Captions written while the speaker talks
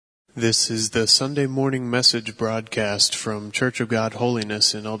This is the Sunday morning message broadcast from Church of God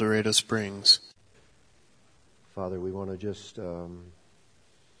Holiness in El Dorado Springs. Father, we want to just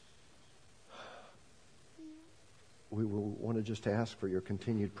ask for your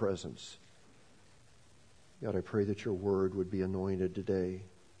continued presence. God, I pray that your word would be anointed today.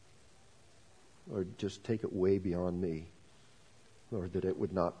 Lord, just take it way beyond me. Lord, that it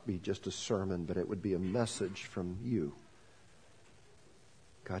would not be just a sermon, but it would be a message from you.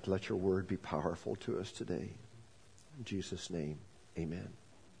 God, let your word be powerful to us today. In Jesus' name, amen.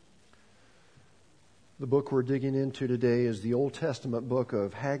 The book we're digging into today is the Old Testament book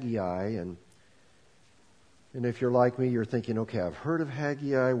of Haggai. And if you're like me, you're thinking, okay, I've heard of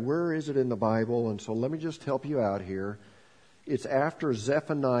Haggai. Where is it in the Bible? And so let me just help you out here. It's after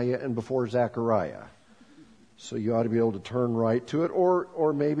Zephaniah and before Zechariah. So you ought to be able to turn right to it.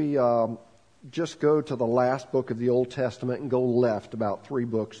 Or maybe just go to the last book of the Old Testament and go left about 3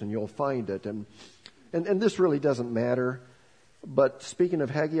 books and you'll find it. And this really doesn't matter. But speaking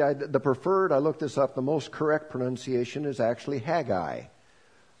of Haggai, the preferred, I looked this up, the most correct pronunciation is actually Haggai.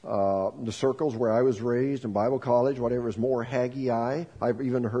 The circles where I was raised in Bible college, whatever is more Haggai. I've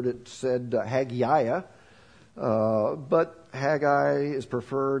even heard it said Haggaiah. But Haggai is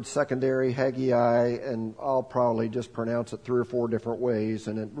preferred, secondary Haggai, and I'll probably just pronounce it 3 or 4 different ways,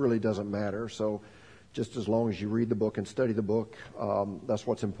 and it really doesn't matter. So just as long as you read the book and study the book, that's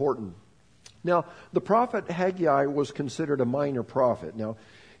what's important. Now, the prophet Haggai was considered a minor prophet. Now,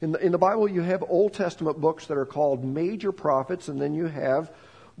 in the Bible, you have Old Testament books that are called major prophets, and then you have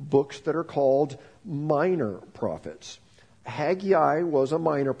books that are called minor prophets. Haggai was a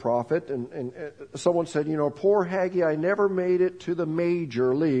minor prophet, and someone said, poor Haggai never made it to the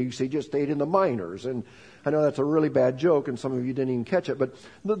major leagues. He just stayed in the minors. And I know that's a really bad joke, and some of you didn't even catch it. But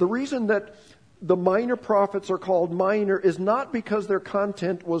the reason that the minor prophets are called minor is not because their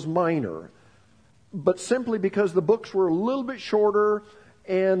content was minor, but simply because the books were a little bit shorter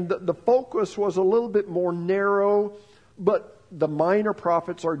and the focus was a little bit more narrow. But the minor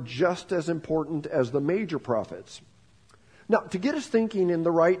prophets are just as important as the major prophets. Now, to get us thinking in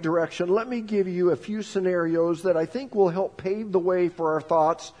the right direction, let me give you a few scenarios that I think will help pave the way for our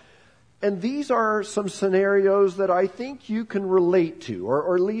thoughts. And these are some scenarios that I think you can relate to,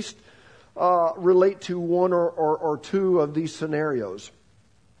 or at least relate to one or 2 of these scenarios.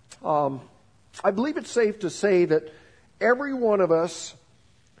 I believe it's safe to say that every one of us,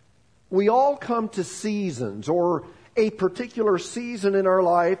 we all come to seasons or a particular season in our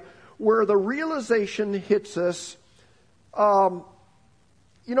life where the realization hits us,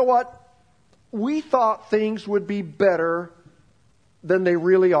 you know what? We thought things would be better than they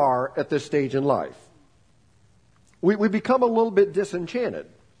really are at this stage in life. We become a little bit disenchanted.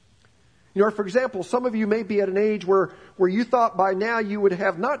 For example, some of you may be at an age where you thought by now you would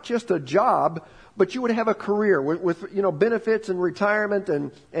have not just a job, but you would have a career with benefits and retirement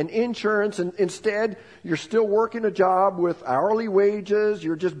and insurance. And instead, you're still working a job with hourly wages.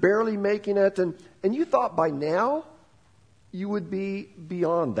 You're just barely making it. And you thought by now you would be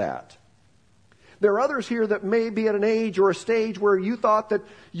beyond that. There are others here that may be at an age or a stage where you thought that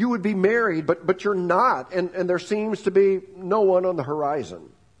you would be married, but you're not, and there seems to be no one on the horizon.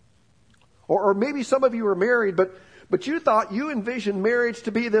 Or maybe some of you are married, but you thought you envisioned marriage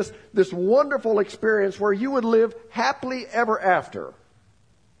to be this wonderful experience where you would live happily ever after.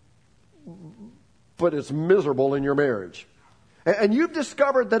 But it's miserable in your marriage. And you've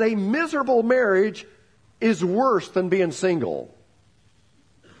discovered that a miserable marriage is worse than being single.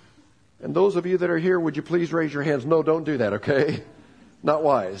 And those of you that are here, would you please raise your hands? No, don't do that, okay? Not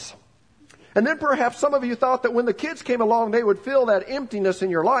wise. And then perhaps some of you thought that when the kids came along, they would fill that emptiness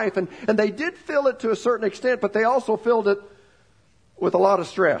in your life. And they did fill it to a certain extent, but they also filled it with a lot of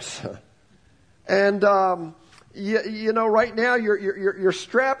stress. And, right now you're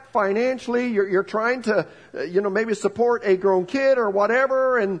strapped financially. You're trying to, maybe support a grown kid or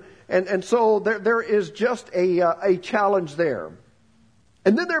whatever. And so there is just a challenge there.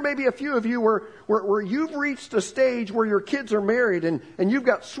 And then there may be a few of you where you've reached a stage where your kids are married and you've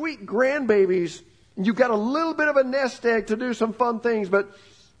got sweet grandbabies. And you've got a little bit of a nest egg to do some fun things, but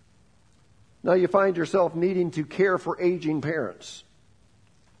now you find yourself needing to care for aging parents.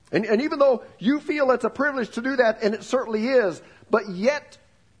 And even though you feel it's a privilege to do that, and it certainly is, but yet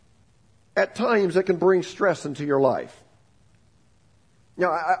at times it can bring stress into your life. Now,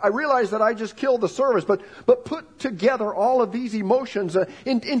 I realize that I just killed the service, but put together all of these emotions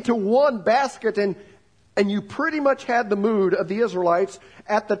into one basket, and you pretty much had the mood of the Israelites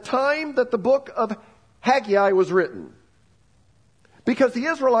at the time that the book of Haggai was written. Because the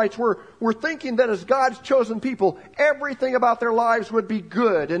Israelites were thinking that as God's chosen people, everything about their lives would be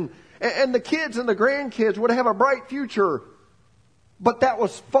good. And the kids and the grandkids would have a bright future. But that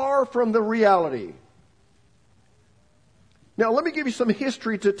was far from the reality. Now, let me give you some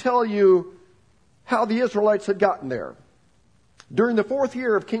history to tell you how the Israelites had gotten there. During the 4th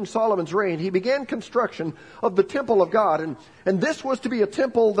year of King Solomon's reign, he began construction of the temple of God. And this was to be a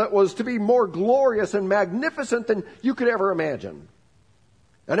temple that was to be more glorious and magnificent than you could ever imagine.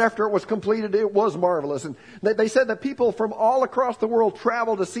 And after it was completed, it was marvelous. And they said that people from all across the world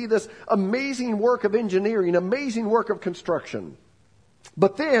traveled to see this amazing work of engineering, amazing work of construction.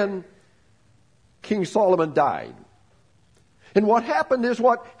 But then, King Solomon died. And what happened is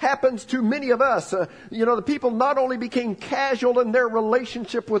what happens to many of us. The people not only became casual in their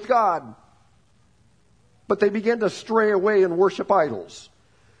relationship with God, but they began to stray away and worship idols.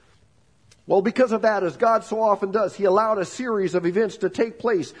 Well, because of that, as God so often does, He allowed a series of events to take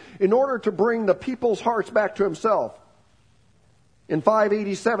place in order to bring the people's hearts back to Himself. In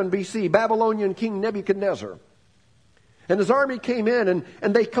 587 BC, Babylonian King Nebuchadnezzar and his army came in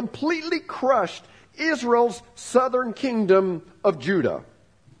and they completely crushed Israel's southern kingdom of Judah.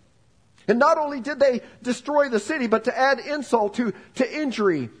 And not only did they destroy the city, but to add insult to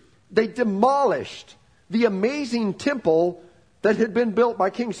injury, they demolished the amazing temple that had been built by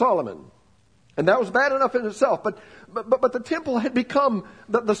King Solomon. And that was bad enough in itself. But the temple had become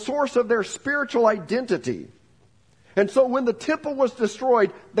the source of their spiritual identity. And so when the temple was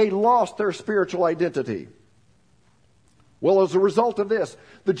destroyed, they lost their spiritual identity. Well, as a result of this,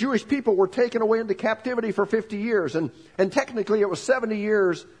 the Jewish people were taken away into captivity for 50 years. And technically it was 70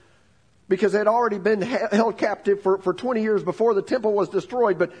 years because they had already been held captive for 20 years before the temple was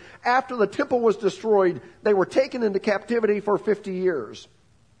destroyed. But after the temple was destroyed, they were taken into captivity for 50 years.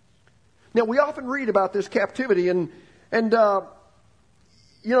 Now, we often read about this captivity and many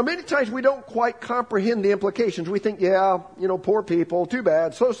times we don't quite comprehend the implications. We think, poor people, too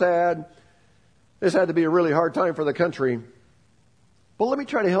bad, so sad. This had to be a really hard time for the country. But let me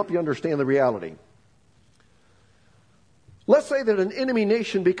try to help you understand the reality. Let's say that an enemy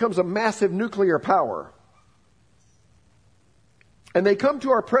nation becomes a massive nuclear power. And they come to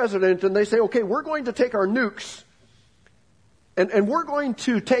our president and they say, okay, we're going to take our nukes and we're going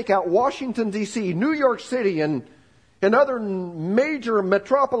to take out Washington, D.C., New York City, and other major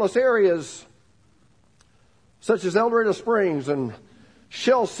metropolis areas such as El Dorado Springs and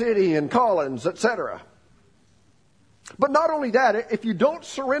Shell City and Collins, etc. But not only that, if you don't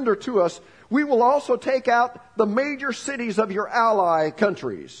surrender to us, we will also take out the major cities of your ally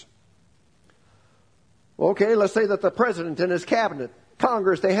countries. Okay, let's say that the president and his cabinet,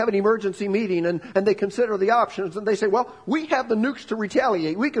 Congress, they have an emergency meeting and they consider the options and they say, well, we have the nukes to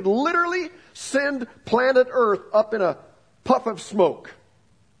retaliate. We could literally send planet Earth up in a puff of smoke.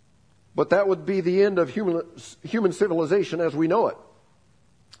 But that would be the end of human civilization as we know it.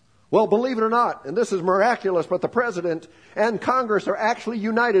 Well, believe it or not, and this is miraculous, but the president and Congress are actually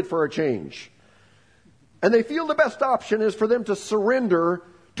united for a change. And they feel the best option is for them to surrender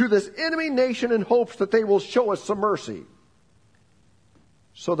to this enemy nation in hopes that they will show us some mercy.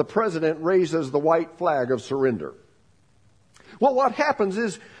 So the president raises the white flag of surrender. Well, what happens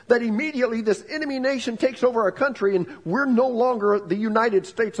is that immediately this enemy nation takes over our country and we're no longer the United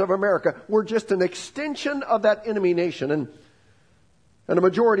States of America. We're just an extension of that enemy nation. And a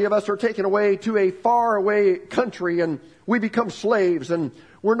majority of us are taken away to a faraway country and we become slaves and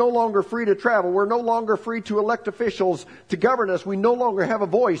we're no longer free to travel. We're no longer free to elect officials to govern us. We no longer have a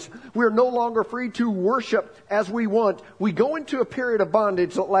voice. We're no longer free to worship as we want. We go into a period of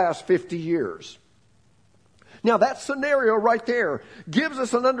bondage that lasts 50 years. Now that scenario right there gives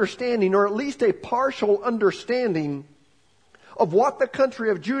us an understanding, or at least a partial understanding, of what the country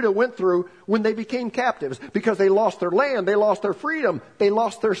of Judah went through when they became captives. Because they lost their land, they lost their freedom, they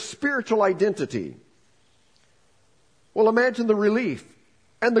lost their spiritual identity. Well, imagine the relief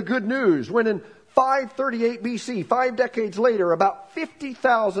and the good news when in 538 BC, 5 decades later, about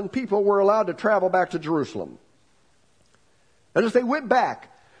 50,000 people were allowed to travel back to Jerusalem. And as they went back,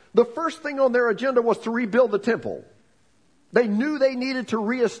 the first thing on their agenda was to rebuild the temple. They knew they needed to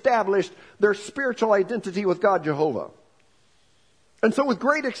reestablish their spiritual identity with God Jehovah. And so with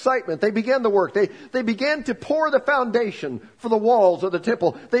great excitement, they began the work. They began to pour the foundation for the walls of the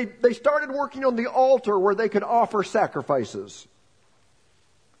temple. They started working on the altar where they could offer sacrifices.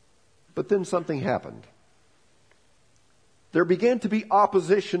 But then something happened. There began to be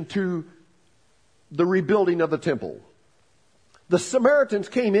opposition to the rebuilding of the temple. The Samaritans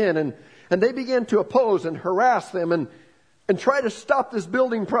came in and they began to oppose and harass them and try to stop this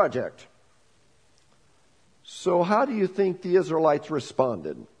building project. So how do you think the Israelites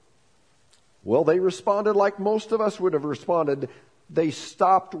responded? Well, they responded like most of us would have responded. They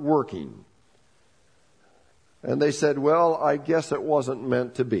stopped working. And they said, well, I guess it wasn't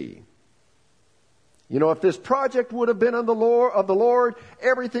meant to be. You know, if this project would have been of the Lord,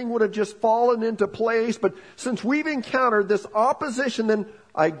 everything would have just fallen into place. But since we've encountered this opposition, then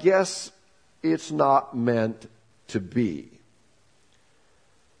I guess it's not meant to be.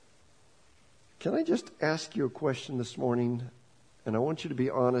 Can I just ask you a question this morning? And I want you to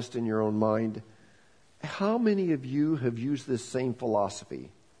be honest in your own mind. How many of you have used this same philosophy?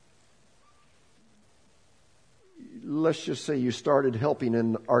 Let's just say you started helping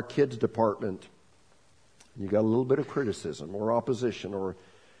in our kids department. You got a little bit of criticism or opposition, or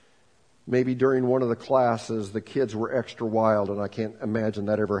maybe during one of the classes the kids were extra wild, and I can't imagine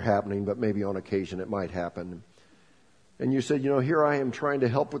that ever happening, but maybe on occasion it might happen. And you said, you know, here I am trying to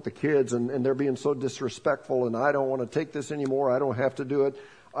help with the kids, and they're being so disrespectful, and I don't want to take this anymore. I don't have to do it.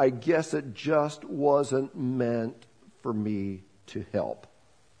 I guess it just wasn't meant for me to help.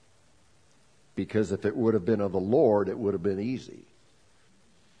 Because if it would have been of the Lord, it would have been easy.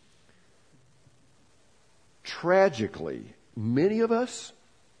 Tragically, many of us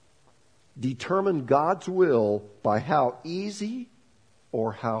determine God's will by how easy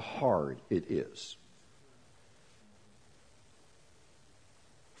or how hard it is.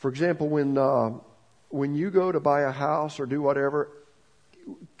 For example, when you go to buy a house or do whatever,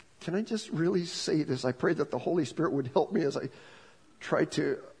 can I just really say this? I pray that the Holy Spirit would help me as I try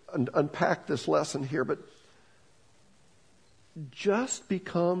to unpack this lesson here. But just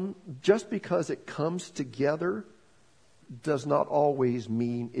because it comes together does not always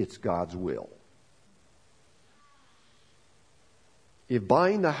mean it's God's will. If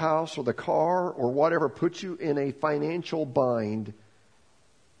buying the house or the car or whatever puts you in a financial bind,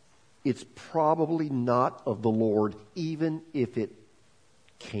 it's probably not of the Lord, even if it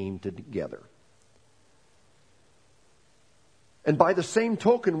came together. And by the same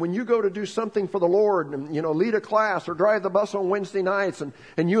token, when you go to do something for the Lord, and, you know, lead a class or drive the bus on Wednesday nights,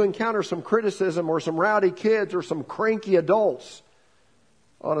 and you encounter some criticism or some rowdy kids or some cranky adults.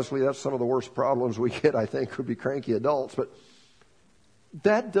 Honestly, that's some of the worst problems we get, I think, would be cranky adults. But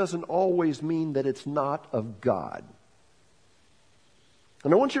that doesn't always mean that it's not of God.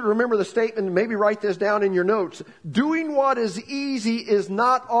 And I want you to remember the statement, and maybe write this down in your notes. Doing what is easy is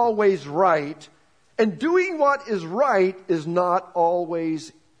not always right, and doing what is right is not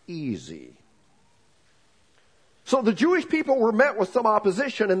always easy. So the Jewish people were met with some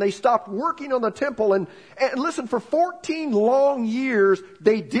opposition, and they stopped working on the temple. And listen, for 14 long years,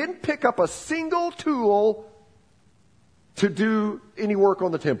 they didn't pick up a single tool to do any work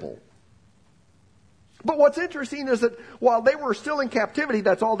on the temple. But what's interesting is that while they were still in captivity,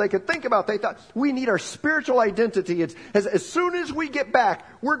 that's all they could think about. They thought, we need our spiritual identity. It's, as soon as we get back,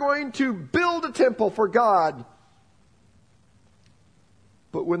 we're going to build a temple for God.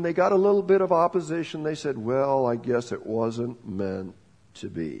 But when they got a little bit of opposition, they said, well, I guess it wasn't meant to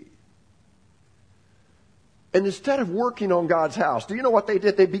be. And instead of working on God's house, do you know what they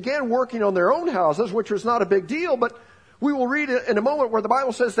did? They began working on their own houses, which was not a big deal, but we will read in a moment where the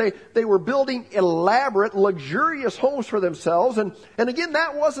Bible says they were building elaborate, luxurious homes for themselves. And again,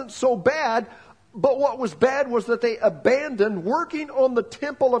 that wasn't so bad. But what was bad was that they abandoned working on the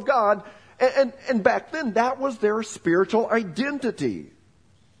temple of God. And back then, that was their spiritual identity.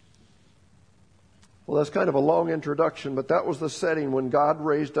 Well, that's kind of a long introduction, but that was the setting when God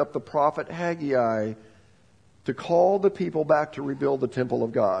raised up the prophet Haggai to call the people back to rebuild the temple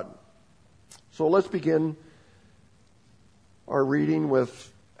of God. So let's begin our reading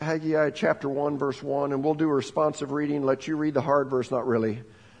with Haggai chapter 1, verse 1, and we'll do a responsive reading. Let you read the hard verse, not really.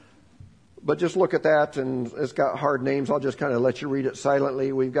 But just look at that, and it's got hard names. I'll just kind of let you read it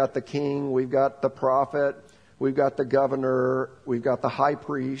silently. We've got the king, we've got the prophet, we've got the governor, we've got the high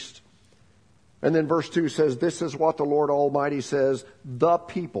priest. And then verse 2 says, this is what the Lord Almighty says, the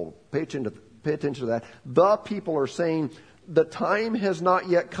people, pay attention to that, the people are saying, the time has not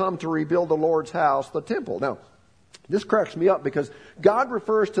yet come to rebuild the Lord's house, the temple. Now, this cracks me up because God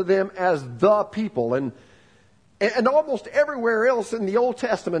refers to them as the people. And almost everywhere else in the Old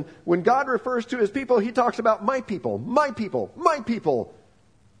Testament, when God refers to His people, He talks about my people, my people, my people.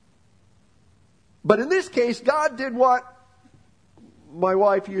 But in this case, God did what my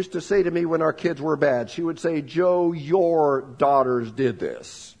wife used to say to me when our kids were bad. She would say, Joe, your daughters did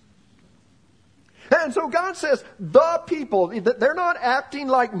this. And so God says, the people, they're not acting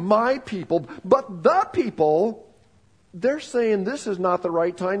like my people, but the people, they're saying this is not the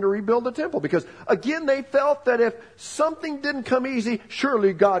right time to rebuild the temple. Because, again, they felt that if something didn't come easy,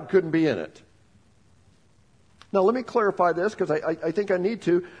 surely God couldn't be in it. Now, let me clarify this because I think I need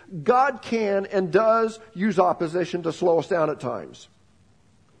to. God can and does use opposition to slow us down at times.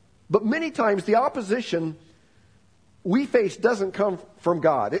 But many times the opposition we face doesn't come from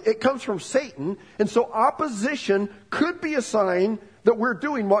God. It comes from Satan. And so opposition could be a sign that we're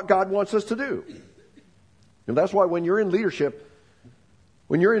doing what God wants us to do. And that's why when you're in leadership,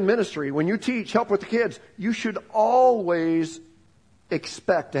 when you're in ministry, when you teach, help with the kids, you should always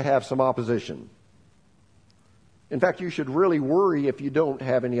expect to have some opposition. In fact, you should really worry if you don't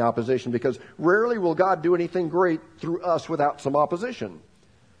have any opposition, because rarely will God do anything great through us without some opposition.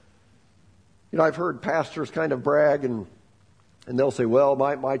 You know, I've heard pastors kind of brag and they'll say, well,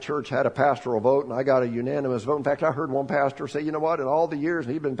 my church had a pastoral vote and I got a unanimous vote. In fact, I heard one pastor say, you know what, in all the years,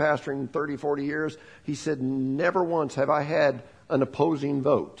 and he'd been pastoring 30, 40 years, he said, never once have I had an opposing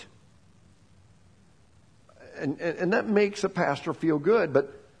vote. And that makes a pastor feel good,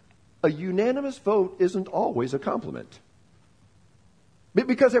 but a unanimous vote isn't always a compliment.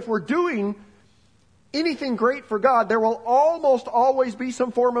 Because if we're doing anything great for God, there will almost always be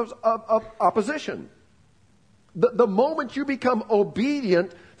some form of opposition. The moment you become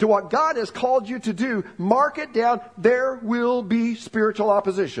obedient to what God has called you to do, mark it down, there will be spiritual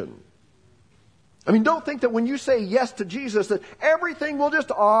opposition. I mean, don't think that when you say yes to Jesus that everything will just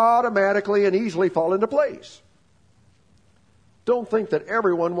automatically and easily fall into place. Don't think that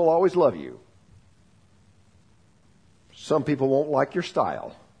everyone will always love you. Some people won't like your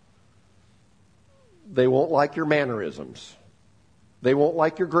style. They won't like your mannerisms. They won't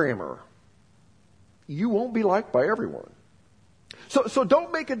like your grammar. You won't be liked by everyone. So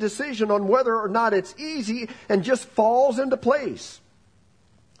don't make a decision on whether or not it's easy and just falls into place.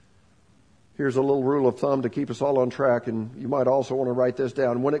 Here's a little rule of thumb to keep us all on track, and you might also want to write this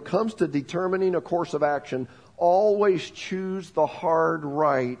down. When it comes to determining a course of action, always choose the hard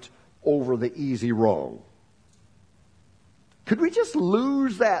right over the easy wrong. Could we just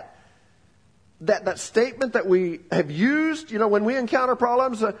lose that statement that we have used? You know, when we encounter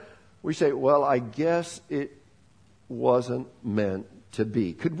problems, we say, well, I guess it wasn't meant to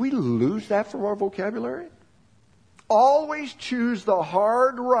be. Could we lose that from our vocabulary? Always choose the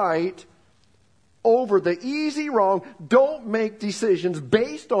hard right over the easy wrong. Don't make decisions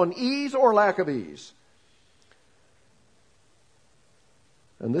based on ease or lack of ease.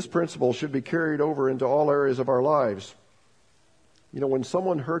 And this principle should be carried over into all areas of our lives. You know, when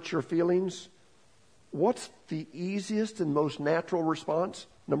someone hurts your feelings, what's the easiest and most natural response?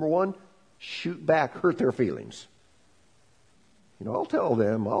 Number one, shoot back, hurt their feelings. You know, I'll tell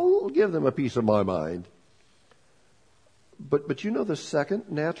them, I'll give them a piece of my mind. But you know the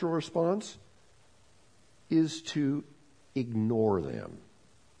second natural response is to ignore them.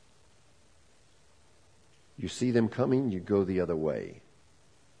 You see them coming, you go the other way.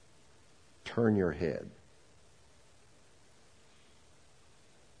 Turn your head.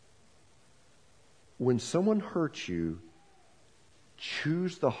 When someone hurts you,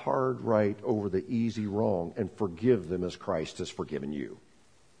 choose the hard right over the easy wrong and forgive them as Christ has forgiven you.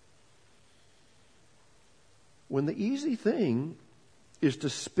 When the easy thing is to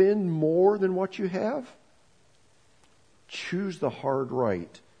spend more than what you have, choose the hard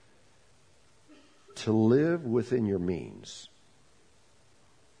right to live within your means.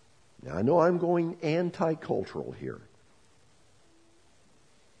 Now, I know I'm going anti-cultural here.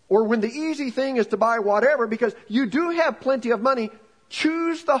 Or when the easy thing is to buy whatever because you do have plenty of money,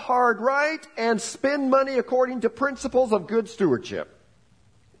 choose the hard right and spend money according to principles of good stewardship.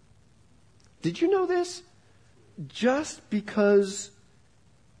 Did you know this? Just because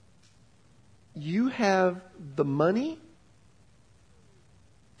you have the money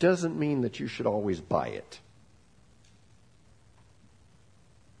doesn't mean that you should always buy it.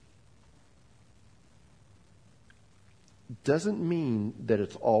 Doesn't mean that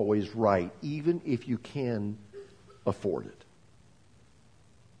it's always right, even if you can afford it.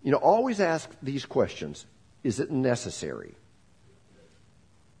 You know, always ask these questions. Is it necessary?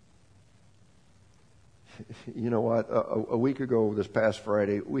 You know what? A week ago, this past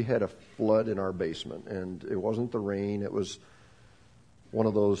Friday, we had a flood in our basement. And it wasn't the rain. It was one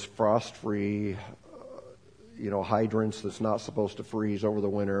of those frost-free, hydrants that's not supposed to freeze over the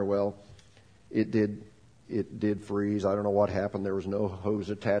winter. Well, it did freeze. I don't know what happened. There was no hose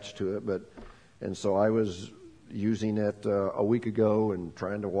attached to it. And so I was using it a week ago and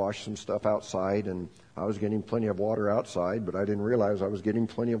trying to wash some stuff outside, and I was getting plenty of water outside, but I didn't realize I was getting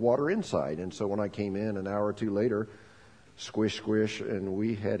plenty of water inside. And so when I came in an hour or two later, squish, squish, and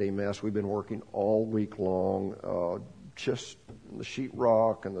we had a mess. We've been working all week long, just the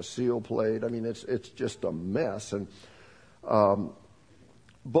sheetrock and the seal plate. I mean, it's just a mess. And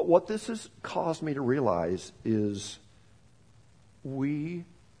But what this has caused me to realize is we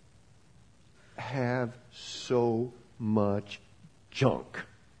have so much junk.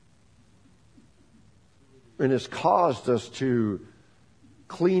 And it's caused us to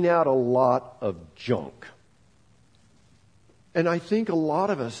clean out a lot of junk. And I think a lot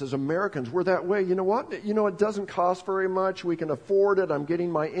of us as Americans, we're that way. You know what? You know, it doesn't cost very much. We can afford it. I'm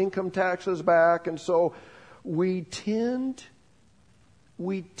getting my income taxes back. And so we tend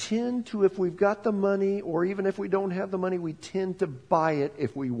to, if we've got the money, or even if we don't have the money, we tend to buy it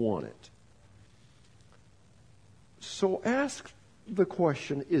if we want it. So ask the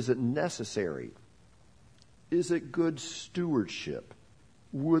question, is it necessary? Is it good stewardship?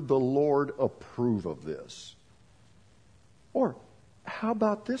 Would the Lord approve of this? Or how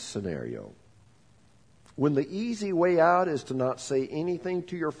about this scenario? When the easy way out is to not say anything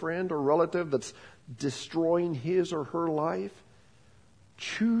to your friend or relative that's destroying his or her life,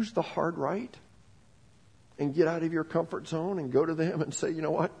 choose the hard right and get out of your comfort zone and go to them and say, you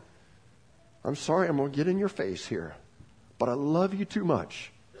know what? I'm sorry, I'm going to get in your face here, but I love you too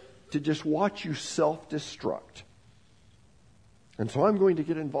much to just watch you self-destruct. And so I'm going to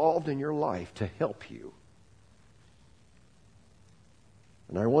get involved in your life to help you.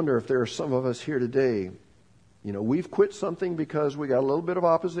 And I wonder if there are some of us here today, you know, we've quit something because we got a little bit of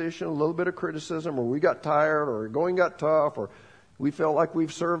opposition, a little bit of criticism, or we got tired, or going got tough, or we felt like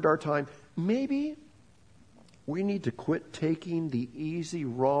we've served our time. Maybe we need to quit taking the easy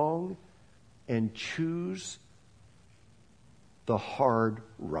wrong and choose the hard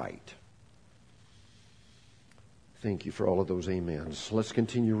right. Thank you for all of those amens. Let's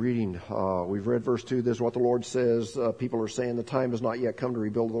continue reading. We've read verse 2. This is what the Lord says. People are saying the time has not yet come to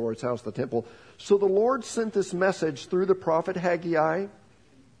rebuild the Lord's house, the temple. So the Lord sent this message through the prophet Haggai.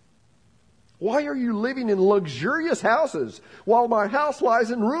 Why are you living in luxurious houses while my house lies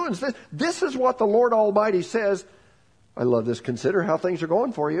in ruins? This is what the Lord Almighty says. I love this. Consider how things are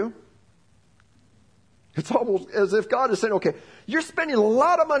going for you. It's almost as if God is saying, okay, you're spending a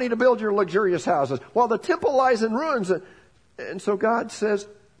lot of money to build your luxurious houses while the temple lies in ruins. And so God says,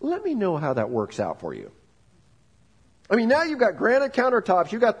 let me know how that works out for you. I mean, now you've got granite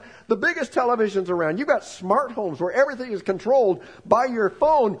countertops. You've got the biggest televisions around. You've got smart homes where everything is controlled by your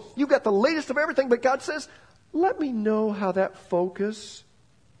phone. You've got the latest of everything. But God says, let me know how that focus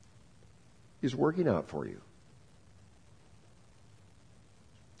is working out for you.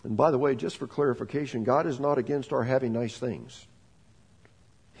 And by the way, just for clarification, God is not against our having nice things.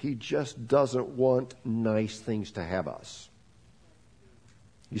 He just doesn't want nice things to have us.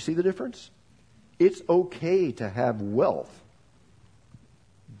 You see the difference? It's okay to have wealth,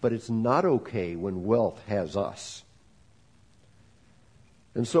 but it's not okay when wealth has us.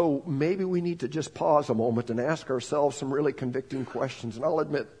 And so maybe we need to just pause a moment and ask ourselves some really convicting questions. And I'll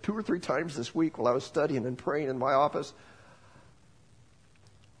admit, 2 or 3 times this week while I was studying and praying in my office,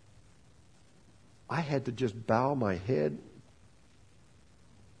 I had to just bow my head.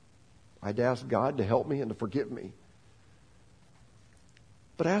 I'd ask God to help me and to forgive me.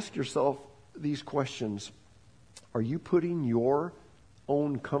 But ask yourself these questions. Are you putting your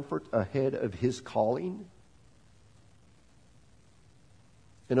own comfort ahead of His calling?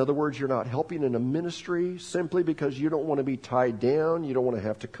 In other words, you're not helping in a ministry simply because you don't want to be tied down. You don't want to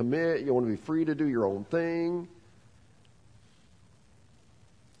have to commit. You want to be free to do your own thing.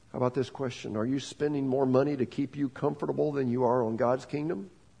 How about this question? Are you spending more money to keep you comfortable than you are on God's kingdom?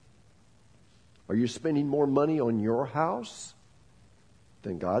 Are you spending more money on your house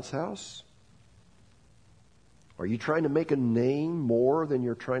than God's house? Are you trying to make a name more than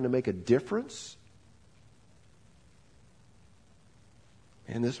you're trying to make a difference?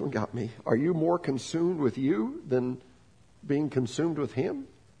 And this one got me. Are you more consumed with you than being consumed with Him?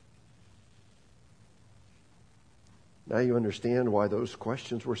 Now you understand why those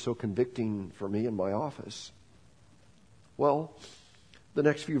questions were so convicting for me in my office. Well, the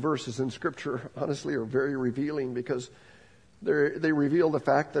next few verses in Scripture, honestly, are very revealing because they reveal the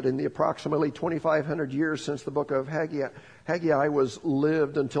fact that in the approximately 2,500 years since the book of Haggai was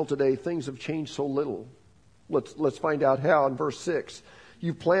lived until today, things have changed so little. Let's find out how in verse 6.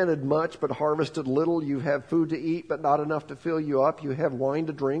 You've planted much but harvested little. You have food to eat but not enough to fill you up. You have wine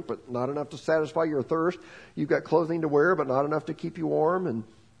to drink but not enough to satisfy your thirst. You've got clothing to wear but not enough to keep you warm. And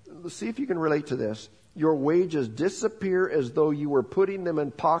let's see if you can relate to this. Your wages disappear as though you were putting them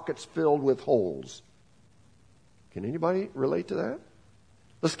in pockets filled with holes. Can anybody relate to that?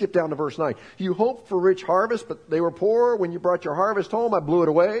 Let's skip down to verse 9. You hoped for rich harvest, but they were poor. When you brought your harvest home, I blew it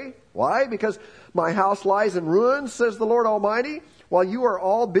away. Why? Because my house lies in ruins, says the Lord Almighty. While you are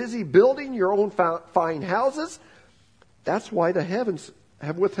all busy building your own fine houses, that's why the heavens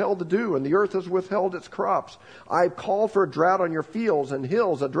have withheld the dew, and the earth has withheld its crops. I've called for a drought on your fields and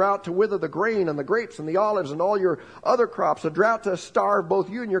hills, a drought to wither the grain and the grapes and the olives and all your other crops, a drought to starve both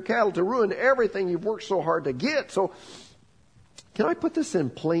you and your cattle, to ruin everything you've worked so hard to get. So, can I put this in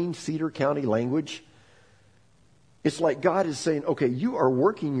plain Cedar County language? It's like God is saying, okay, you are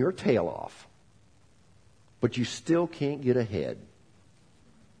working your tail off, but you still can't get ahead.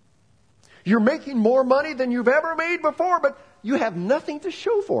 You're making more money than you've ever made before, but you have nothing to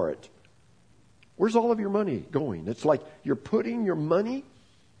show for it. Where's all of your money going? It's like you're putting your money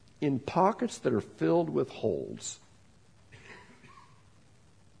in pockets that are filled with holes.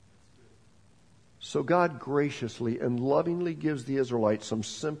 So God graciously and lovingly gives the Israelites some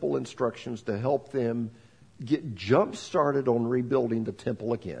simple instructions to help them get jump-started on rebuilding the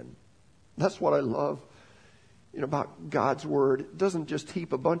temple again. That's what I love about God's Word. It doesn't just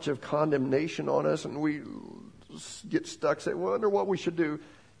heap a bunch of condemnation on us and we get stuck saying, wonder what we should do.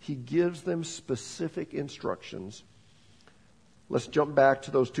 He gives them specific instructions. Let's jump back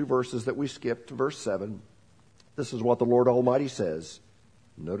to those 2 verses that we skipped, verse 7. This is what the Lord Almighty says.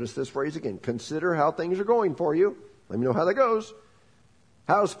 Notice this phrase again. Consider how things are going for you. Let me know how that goes.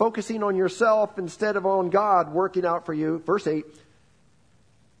 How's focusing on yourself instead of on God working out for you? Verse 8.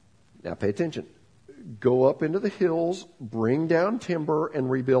 Now pay attention. Go up into the hills, bring down timber,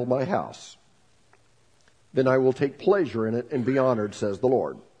 and rebuild my house. Then I will take pleasure in it and be honored, says the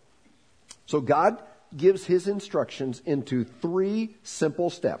Lord. So God gives his instructions into 3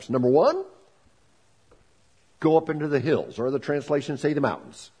 simple steps. Number 1, go up into the hills, or the translations say the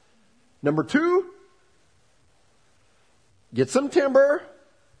mountains. Number 2, get some timber,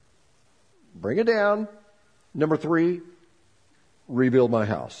 bring it down. Number 3, rebuild my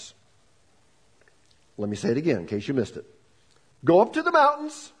house. Let me say it again in case you missed it. Go up to the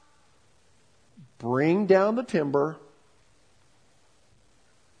mountains, bring down the timber,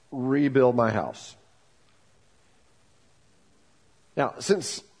 rebuild my house. Now,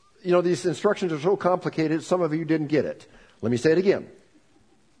 since, these instructions are so complicated, some of you didn't get it. Let me say it again.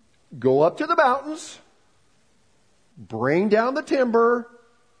 Go up to the mountains, bring down the timber,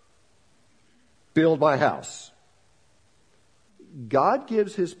 build my house. God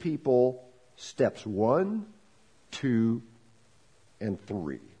gives his people steps 1, 2, and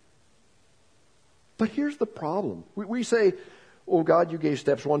 3. But here's the problem. We say, oh, God, you gave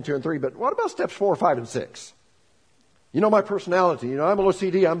steps 1, 2, and 3, but what about steps 4, 5, and 6? My personality. I'm an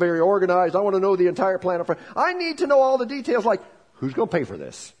OCD. I'm very organized. I want to know the entire plan. I need to know all the details, like who's going to pay for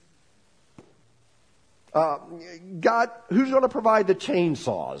this? God, who's going to provide the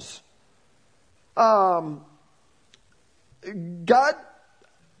chainsaws? God,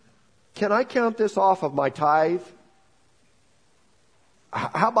 can I count this off of my tithe?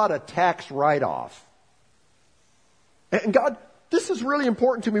 How about a tax write-off? And God, this is really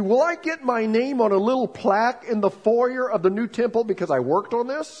important to me. Will I get my name on a little plaque in the foyer of the new temple because I worked on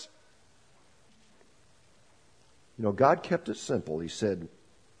this? God kept it simple. He said,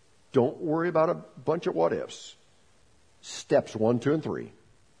 don't worry about a bunch of what ifs. Steps 1, 2, and 3.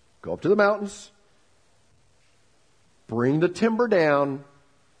 Go up to the mountains. Bring the timber down.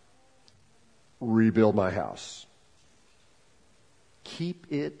 Rebuild my house.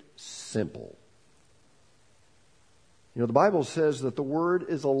 Keep it simple. The Bible says that the Word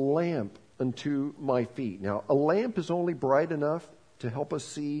is a lamp unto my feet. Now, a lamp is only bright enough to help us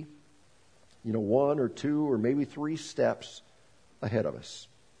see, 1 or 2 or maybe 3 steps ahead of us.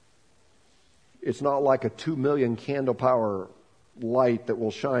 It's not like a 2 million candle power light that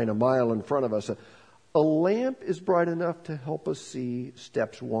will shine a mile in front of us. A lamp is bright enough to help us see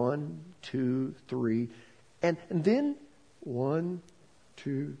steps 1, 2, 3, and then 1,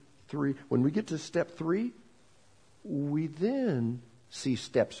 2, 3. When we get to step 3, we then see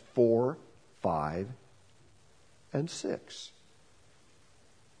steps 4, 5, and 6.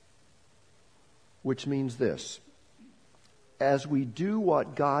 Which means this. As we do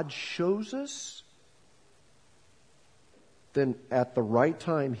what God shows us, then at the right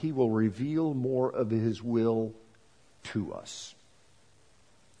time, He will reveal more of His will to us.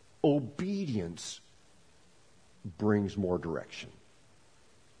 Obedience brings more direction.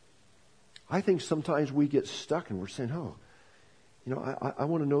 I think sometimes we get stuck and we're saying, I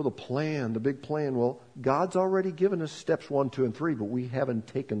want to know the plan, the big plan. Well, God's already given us steps 1, 2, and 3, but we haven't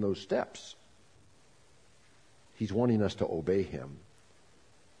taken those steps. He's wanting us to obey Him.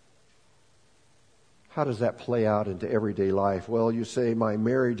 How does that play out into everyday life? Well, you say, my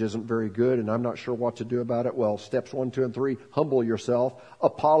marriage isn't very good and I'm not sure what to do about it. Well, steps 1, 2, and 3, humble yourself.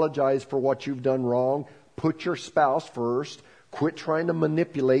 Apologize for what you've done wrong. Put your spouse first. Quit trying to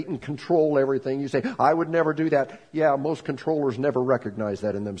manipulate and control everything. You say, I would never do that. Yeah, most controllers never recognize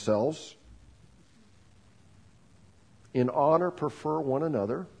that in themselves. In honor, prefer one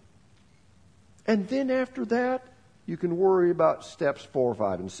another. And then after that, you can worry about steps 4,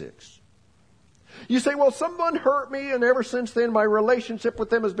 5, and 6. You say, well, someone hurt me, and ever since then my relationship with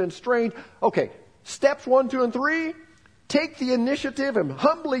them has been strained. Okay, steps 1, 2, and 3. Take the initiative and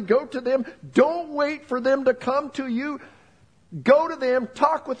humbly go to them. Don't wait for them to come to you. Go to them,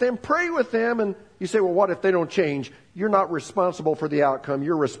 talk with them, pray with them. And you say, well, what if they don't change? You're not responsible for the outcome.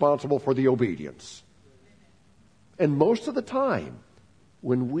 You're responsible for the obedience. And most of the time,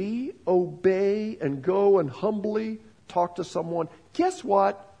 when we obey and go and humbly talk to someone, guess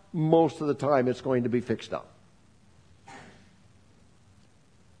what? Most of the time it's going to be fixed up.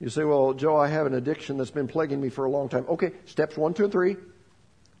 You say, well, Joe, I have an addiction that's been plaguing me for a long time. Okay, steps 1, 2, and 3.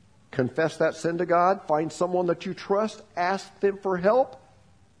 Confess that sin to God. Find someone that you trust. Ask them for help.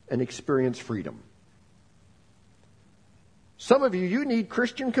 And experience freedom. Some of you, you need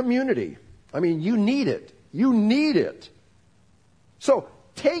Christian community. I mean, you need it. You need it. So,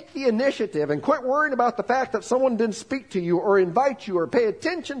 take the initiative and quit worrying about the fact that someone didn't speak to you or invite you or pay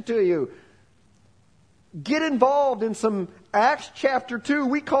attention to you. Get involved in some Acts chapter 2.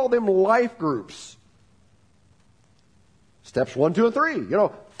 We call them life groups. Steps 1, 2, and 3.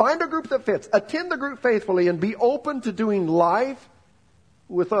 Find a group that fits. Attend the group faithfully and be open to doing life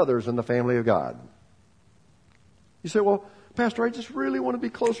with others in the family of God. You say, well, Pastor, I just really want to be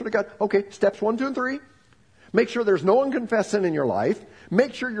closer to God. Okay, steps 1, 2, and 3. Make sure there's no unconfessed sin in your life.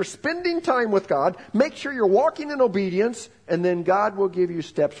 Make sure you're spending time with God. Make sure you're walking in obedience. And then God will give you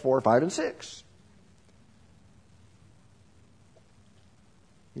steps 4, 5, and 6.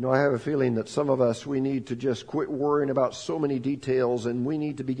 I have a feeling that some of us, we need to just quit worrying about so many details, and we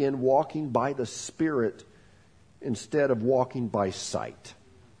need to begin walking by the Spirit instead of walking by sight.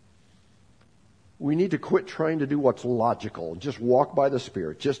 We need to quit trying to do what's logical. Just walk by the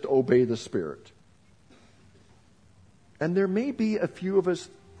Spirit. Just obey the Spirit. And there may be a few of us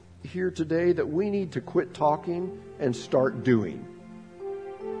here today that we need to quit talking and start doing.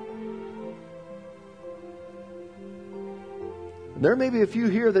 And there may be a few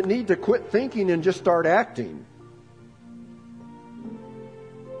here that need to quit thinking and just start acting.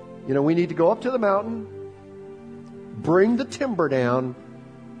 We need to go up to the mountain, bring the timber down,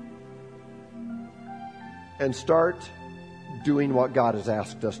 and start doing what God has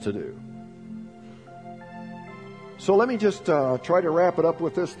asked us to do. So let me just try to wrap it up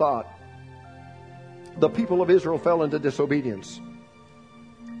with this thought. The people of Israel fell into disobedience.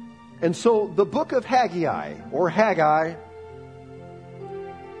 And so the book of Haggai, or Haggai,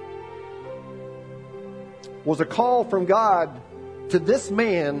 was a call from God to this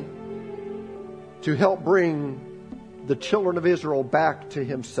man to help bring the children of Israel back to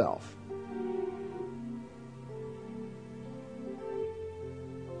himself.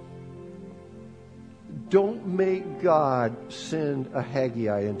 Don't make God send a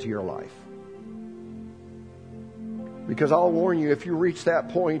Haggai into your life. Because I'll warn you, if you reach that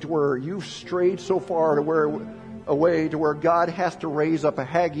point where you've strayed so far away to where God has to raise up a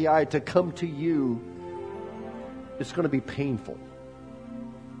Haggai to come to you, it's going to be painful.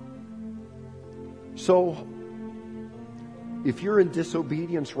 So, if you're in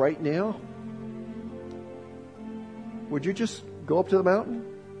disobedience right now, would you just go up to the mountain?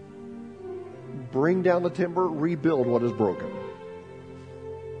 Bring down the timber, rebuild what is broken.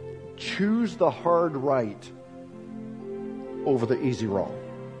 Choose the hard right over the easy wrong.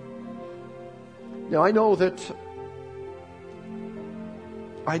 Now, I know that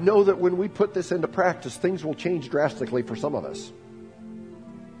when we put this into practice, things will change drastically for some of us.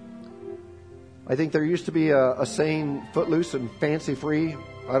 I think there used to be a saying, footloose and fancy free.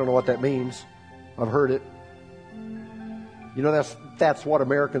 I don't know what that means. I've heard it. That's what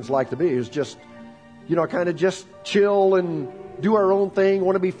Americans like to be, is just, kind of just chill and do our own thing,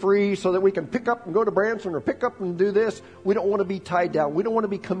 want to be free so that we can pick up and go to Branson or pick up and do this. We don't want to be tied down. We don't want to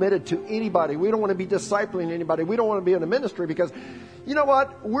be committed to anybody. We don't want to be discipling anybody. We don't want to be in a ministry because, you know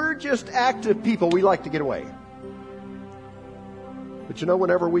what? We're just active people. We like to get away. But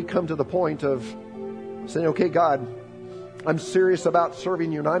whenever we come to the point of saying, okay, God, I'm serious about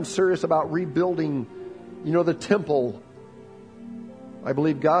serving you and I'm serious about rebuilding, the temple, I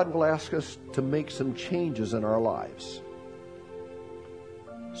believe God will ask us to make some changes in our lives.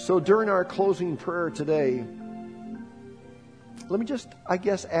 So during our closing prayer today, let me just,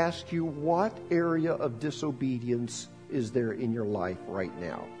 ask you, what area of disobedience is there in your life right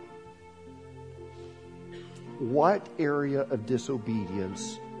now? What area of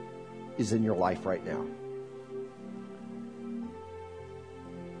disobedience is in your life right now?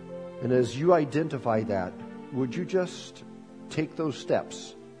 And as you identify that, would you just take those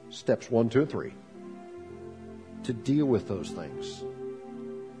steps 1, 2, and 3, to deal with those things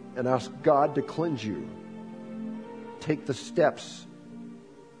and ask God to cleanse you. Take the steps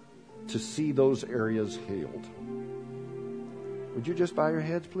to see those areas healed. Would you just bow your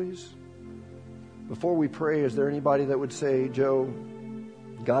heads, please? Before we pray, is there anybody that would say, Joe,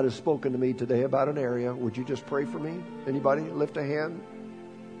 God has spoken to me today about an area. Would you just pray for me? Anybody? Lift a hand.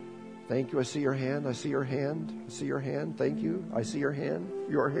 Thank you. I see your hand. I see your hand. I see your hand. Thank you. I see your hand,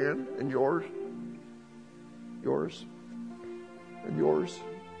 and yours. Yours. And yours.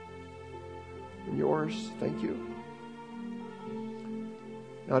 And yours. Thank you.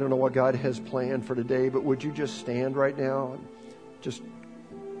 I don't know what God has planned for today, but would you just stand right now and just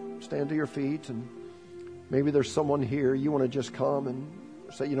stand to your feet? And maybe there's someone here, you want to just come and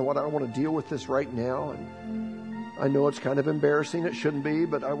say, you know what, I want to deal with this right now. And I know it's kind of embarrassing, it shouldn't be,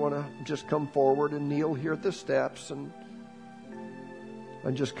 but I want to just come forward and kneel here at the steps and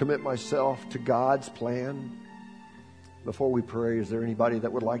just commit myself to God's plan. Before we pray, is there anybody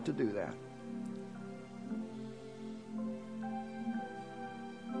that would like to do that?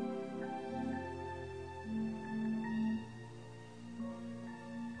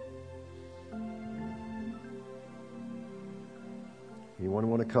 You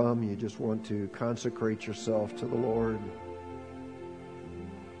want to come, you just want to consecrate yourself to the Lord.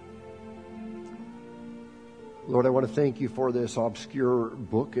 Lord, I want to thank you for this obscure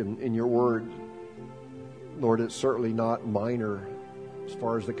book in your word. Lord, it's certainly not minor as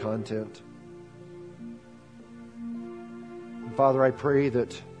far as the content. Father, I pray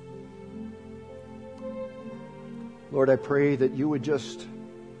that, Lord, I pray that you would just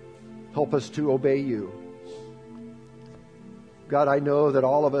help us to obey you. God, I know that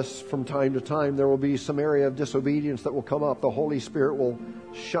all of us from time to time, there will be some area of disobedience that will come up. The Holy Spirit will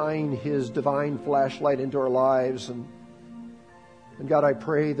shine His divine flashlight into our lives. And God, I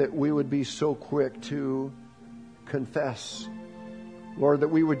pray that we would be so quick to confess. Lord, that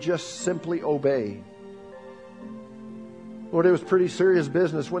we would just simply obey. Lord, it was pretty serious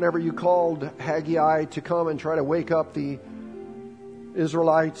business whenever you called Haggai to come and try to wake up the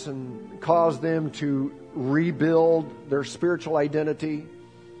Israelites and cause them to rebuild their spiritual identity.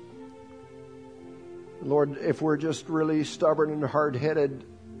 Lord, if we're just really stubborn and hard-headed,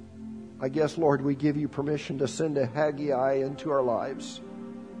 I guess, Lord, we give you permission to send a Haggai into our lives.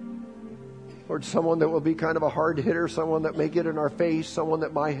 Lord, someone that will be kind of a hard hitter, someone that may get in our face, someone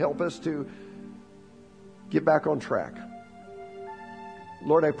that might help us to get back on track.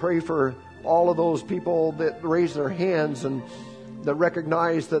 Lord, I pray for all of those people that raise their hands and that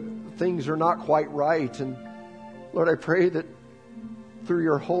recognize that things are not quite right. And Lord, I pray that through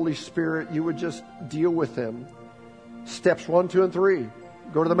your Holy Spirit, you would just deal with them. Steps 1, 2, and 3.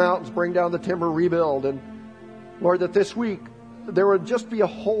 Go to the mountains, bring down the timber, rebuild. And Lord, that this week, there would just be a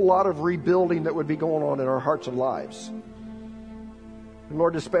whole lot of rebuilding that would be going on in our hearts and lives. And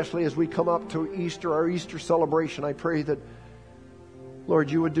Lord, especially as we come up to Easter, our Easter celebration, I pray that,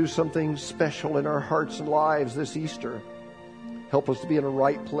 Lord, you would do something special in our hearts and lives this Easter. Help us to be in a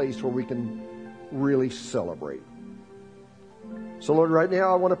right place where we can really celebrate. So, Lord, right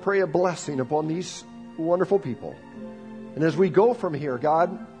now I want to pray a blessing upon these wonderful people. And as we go from here,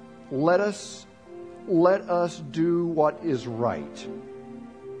 God, let us do what is right.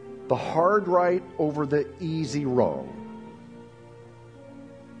 The hard right over the easy wrong.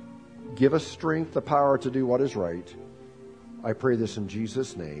 Give us strength, the power to do what is right. I pray this in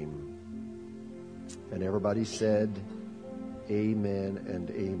Jesus' name. And everybody said, amen and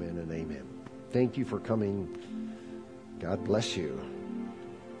amen and amen. Thank you for coming. God bless you.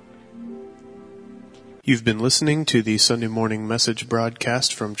 You've been listening to the Sunday morning message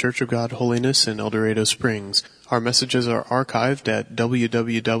broadcast from Church of God Holiness in El Dorado Springs. Our messages are archived at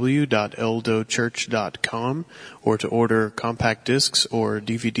www.eldochurch.com, or to order compact discs or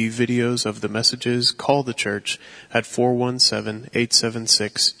DVD videos of the messages, call the church at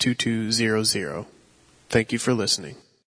 417-876-2200. Thank you for listening.